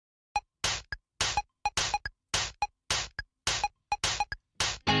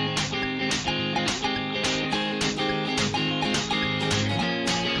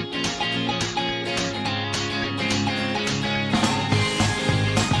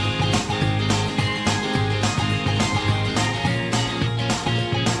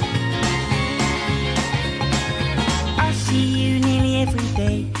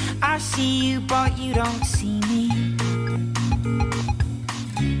I see you, but you don't see me.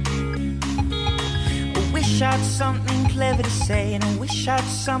 I wish I'd something clever to say, and I wish I'd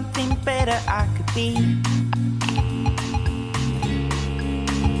something better I could be.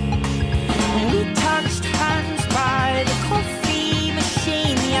 We touched hands by the coffee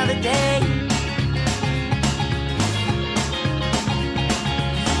machine the other day.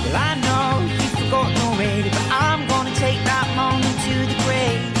 Well, I know you've forgotten already, but I'm gonna take that moment to the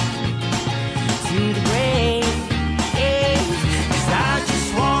grave. To the grave, yeah. 'Cause I just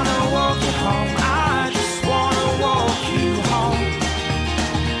wanna walk you home. I just wanna walk you home.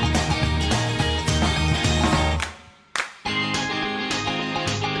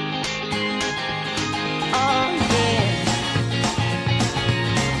 Oh yeah.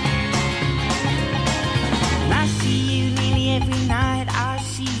 And I see you nearly every night. I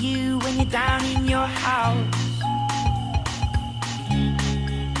see you when you're down in your house.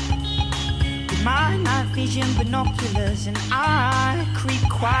 My night vision binoculars, and I creep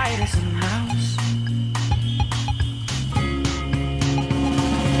quiet as a mouse.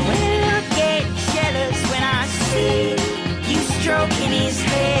 Well, I get jealous when I see you stroking his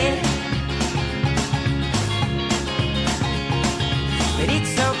hair, but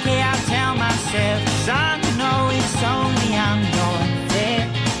it's okay, I'll tell myself, 'cause I know it's only I'm not there.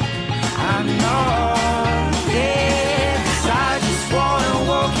 I'm not there. 'Cause I just wanna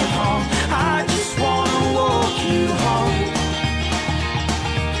walk you home. I just wanna walk you home.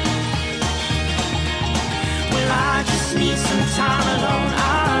 Well, I just need some time alone.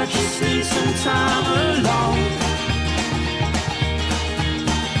 I just need some time alone.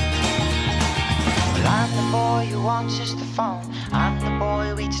 Well, I'm the boy who answers the phone. I'm the boy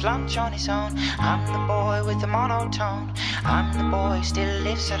who eats lunch on his own. I'm the boy with the monotone. I'm the boy who still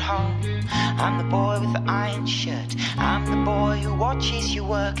lives at home. I'm the boy with the iron shirt. I'm the boy who watches you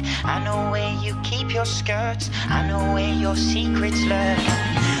work. I know where you keep your skirts. I know where your secrets lurk.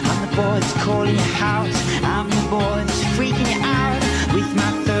 I'm the boy that's calling your house. I'm the boy that's freaking you out with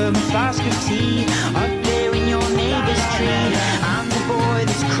my thermal flask of tea up there in your neighbor's tree. I'm the boy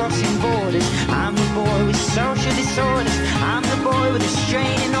that's crossing borders. I'm the boy with social disorders. I'm the boy with a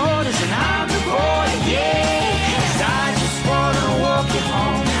strange